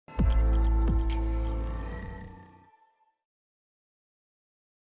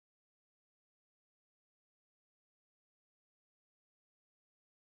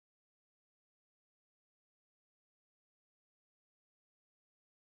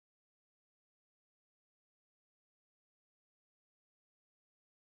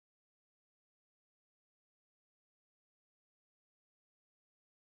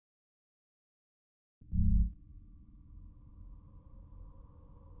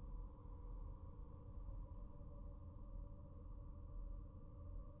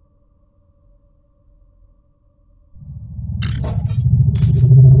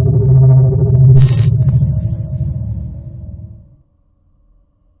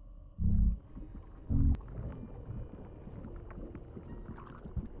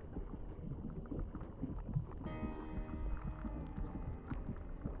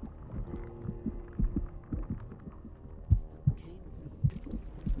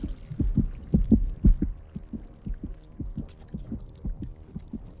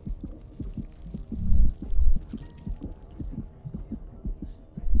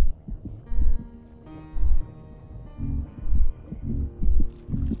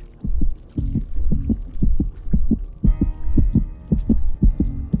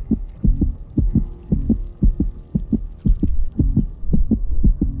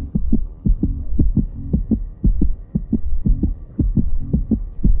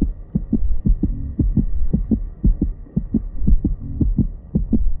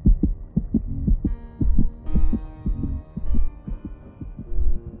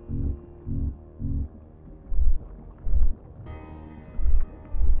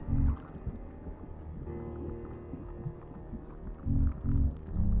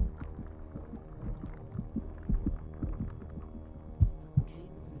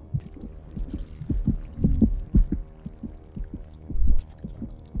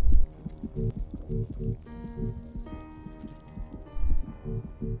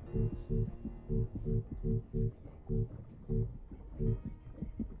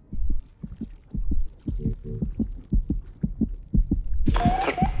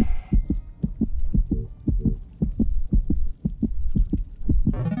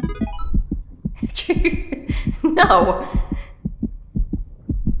No.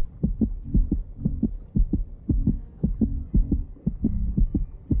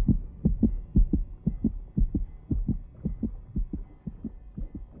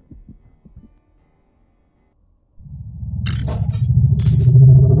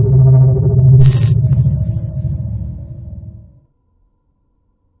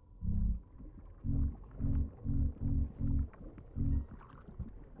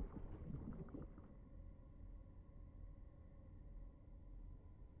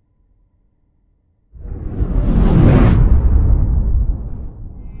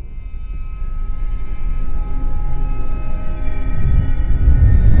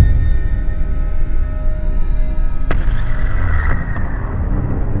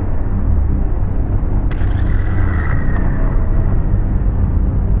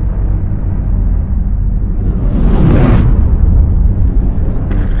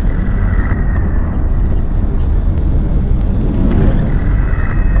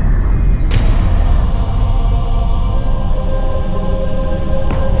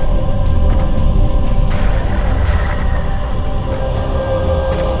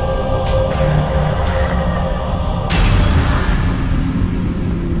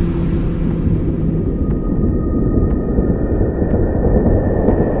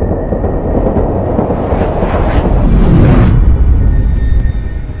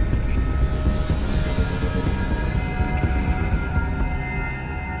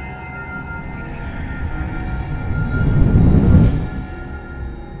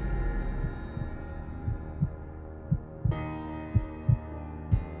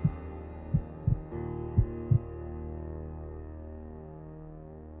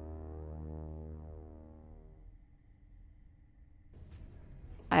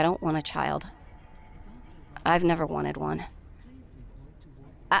 I don't want a child. I've never wanted one.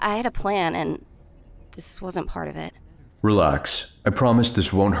 I had a plan, and this wasn't part of it. Relax. I promise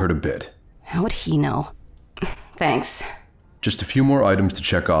this won't hurt a bit. How would he know? Thanks. Just a few more items to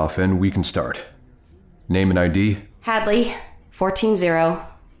check off, and we can start. Name and ID? Hadley,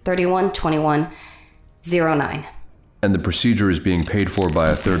 14-0-31-21-09. And the procedure is being paid for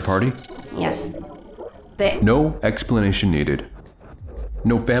by a third party? Yes. No explanation needed.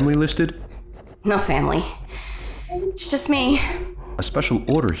 No family listed? No family. It's just me. A special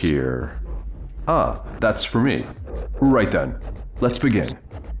order here. Ah, that's for me. Right then. Let's begin.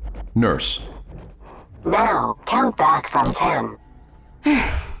 Nurse. Now, count back from 10.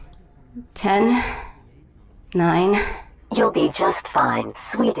 10, 9. You'll be just fine,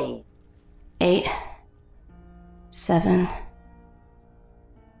 sweetie. 8, 7.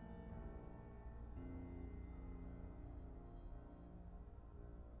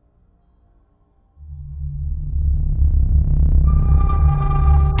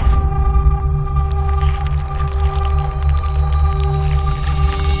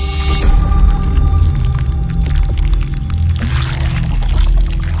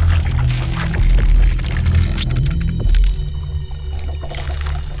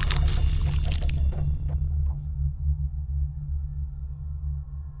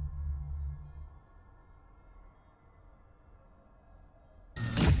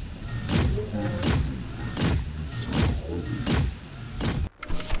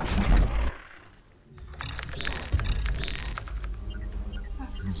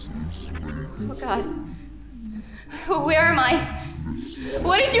 Oh God. Where am I?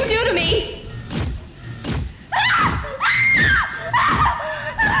 What did you do to me?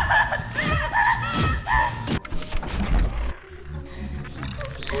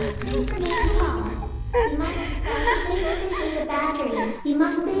 You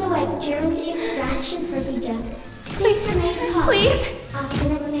must be awake during the extraction procedure. Please remain calm. Please? After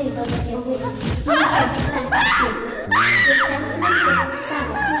the removal of your wig, you should protect the sleep. Your self-restricted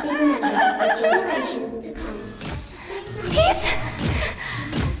sabbath will be remembered for generations to come. Please?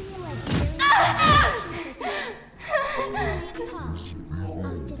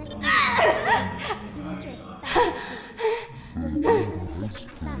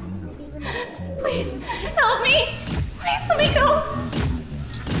 Please, help me! Please let me go!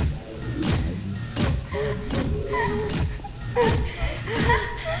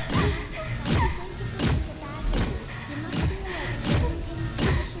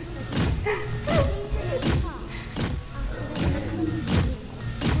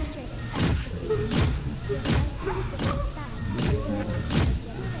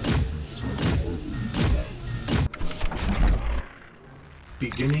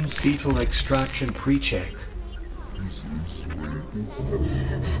 Beginning fetal extraction pre-check.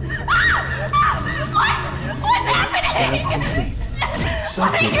 What's happening? Scan complete.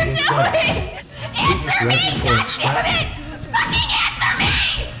 Subject in What are you doing? It was ready for extraction.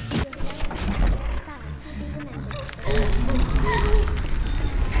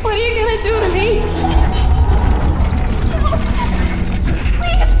 What are you gonna do to me? No.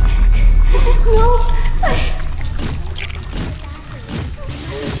 Please. No.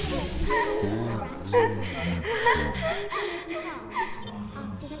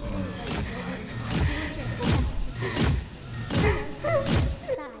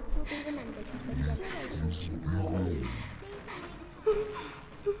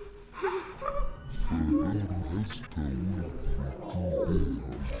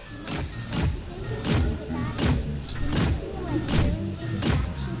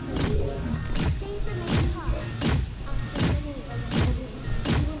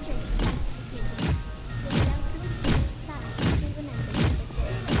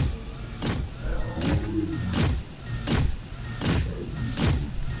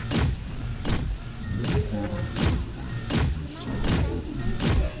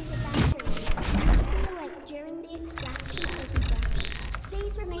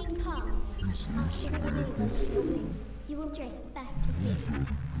 You will drift back to sleep.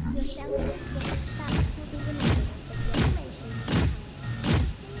 Your selfless gift to science will be remembered for generations.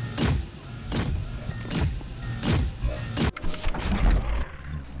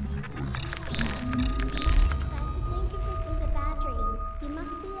 Try to think if this is a bad dream. You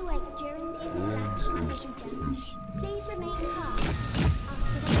must be awake during the extraction procedure. Please remain calm.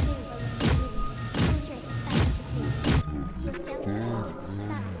 After the removal of the wound, you will drift back to sleep. Your selfless gift to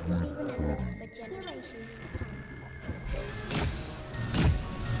science will be remembered for generations to come.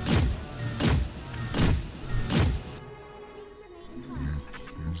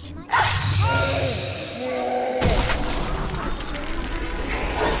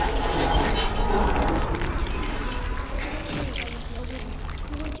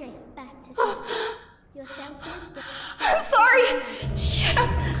 I'm sorry. Shit.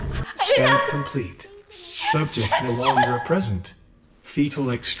 Scan complete. Subject no longer present. Fetal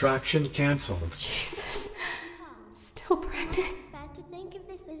extraction cancelled. Jesus. Still pregnant. Bad to think if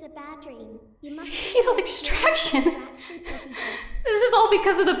this is a bad dream. You must Fetal extraction. procedure. This is all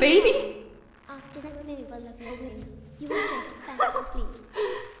because of the baby? After the removal of your womb, you will drift back to sleep.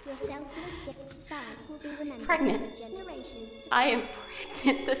 Your selfless gift to science will be remembered Pregnant. for generations to come. I am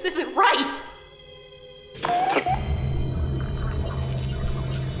pregnant. This isn't right.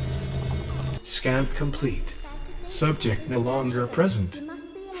 Scan complete. Subject no longer present.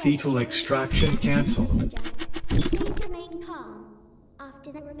 Fetal extraction cancelled. Please remain calm.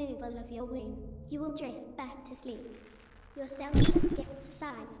 After the removal of your womb, you will drift back to sleep. Your selfless gift to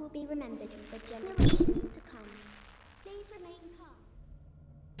science will be remembered for generations to come. Please remain calm.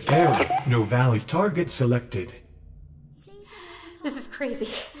 Error. No valid target selected. This is crazy.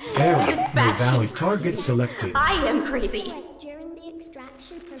 Error. This is No batshit valid target crazy. selected. I am crazy. Awake during the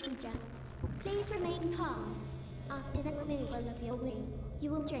extraction procedure. Please remain calm. After the removal of your womb,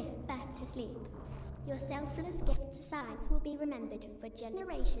 you will drift back to sleep. Your selfless gift to science will be remembered for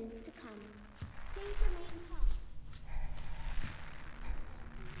generations to come. Please remain calm.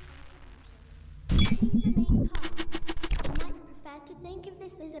 Please remain calm. You might prefer to think if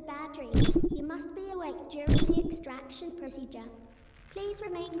this is a bad dream. You must be awake during the extraction procedure. Please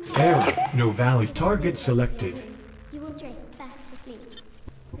remain calm. Error. No valid target selected. You will drift back to sleep.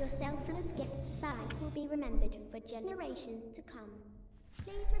 Your selfless gift to science will be remembered for generations to come.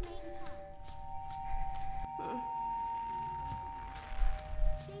 Please remain calm.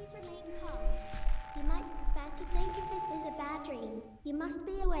 Please remain calm. You might prefer to think if this is a bad dream. You must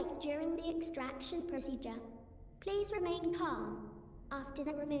be awake during the extraction procedure. Please remain calm. After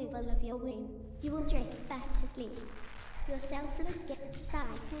the removal of your womb, you will drift back to sleep. Your selfless gift to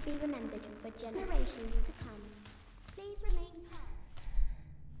science will be remembered for generations to come. Please remain calm.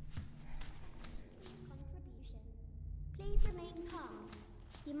 Contribution. Please remain calm.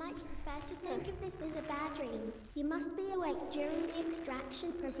 You might prefer to think if this is a bad dream. You must be awake during the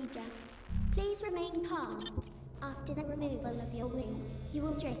extraction procedure. Please remain calm. After the removal of your womb, you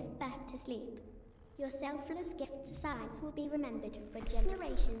will drift back to sleep. Your selfless gift to science will be remembered for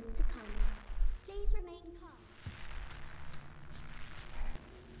generations to come. Please remain calm.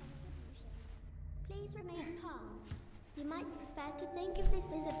 Please remain calm. You might prefer to think if this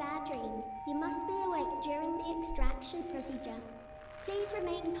is a bad dream. You must be awake during the extraction procedure. Please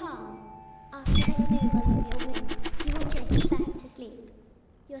remain calm. After the removal of your womb, you will drift back to sleep.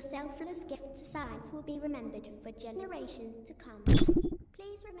 Your selfless gift to science will be remembered for generations to come.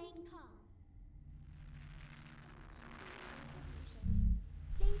 Please remain calm.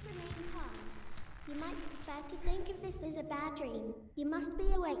 Please remain calm. You might prefer prefer to think of this as a bad dream, you must be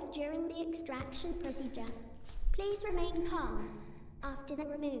awake during the extraction procedure. Please remain calm. After the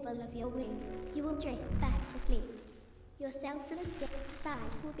removal of your womb, you will drift back to sleep. Your selfless gift to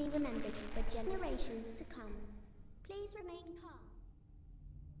science will be remembered for generations to come. Please remain calm.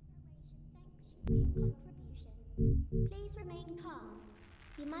 Thanks for your contribution. Please remain calm.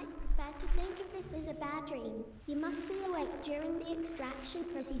 You might prefer to think of this as a bad dream. You must be awake during the extraction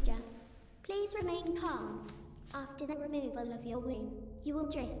procedure. Please remain calm. After the removal of your womb, you will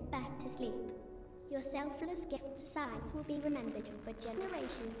drift back to sleep. Your selfless gift to science will be remembered for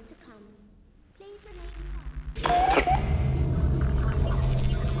generations to come. Please remain calm.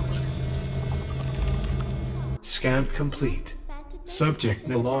 Scan complete. Subject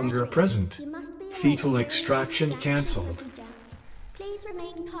no longer present. Fetal extraction cancelled. Please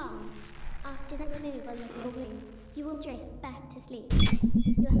remain calm. After the removal of your womb, you will drift back to sleep.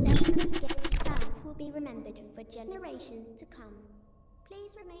 Your selfless gift to science will be remembered for generations to come.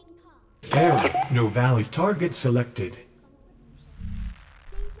 Please remain calm. Error. No valid target selected.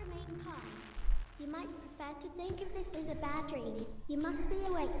 Please remain calm. You might prefer to think of this as a bad dream. You must be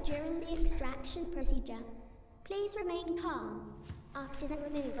awake during the extraction procedure. Please remain calm. After the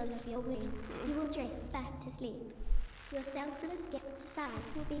removal of your womb, you will drift back to sleep. Your selfless gift to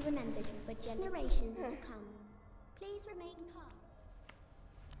science will be remembered for generations to come. Please remain calm.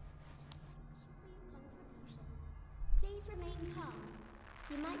 Please remain calm.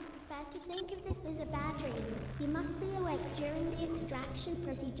 You might prefer to think of this as a bad dream. You must be awake during the extraction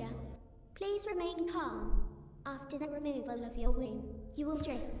procedure. Please remain calm. After the removal of your womb, you will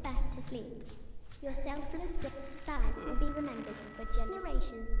drift back to sleep. Your selfless gift to science will be remembered for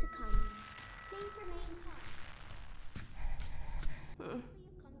generations to come. Please remain calm. For your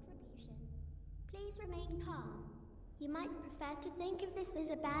contribution. Please remain calm. You might prefer to think of this as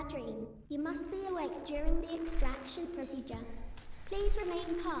a bad dream. You must be awake during the extraction procedure. Please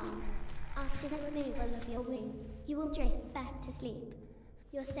remain calm. After the removal of your womb, you will drift back to sleep.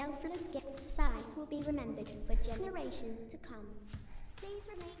 Your selfless gift to science will be remembered for generations to come. Please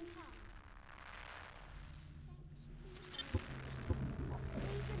remain calm.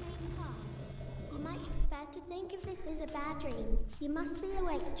 Please remain calm. You might prefer to think of this as a bad dream. You must be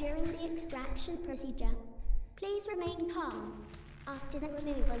awake during the extraction procedure. Please remain calm. After the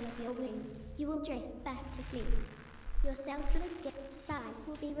removal of your womb, you will drift back to sleep. Your selfless gift to science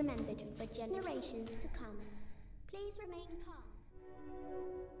will be remembered for generations to come. Please remain calm.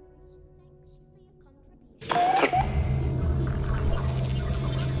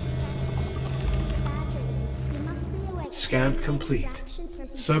 Thanks for your contribution. You must be awake. Scan complete.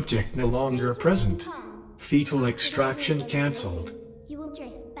 Subject no longer present. Fetal extraction cancelled. You will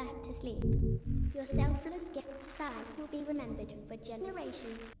drift back to sleep. Your selfless gift to science will be remembered for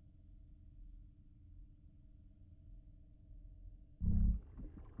generations.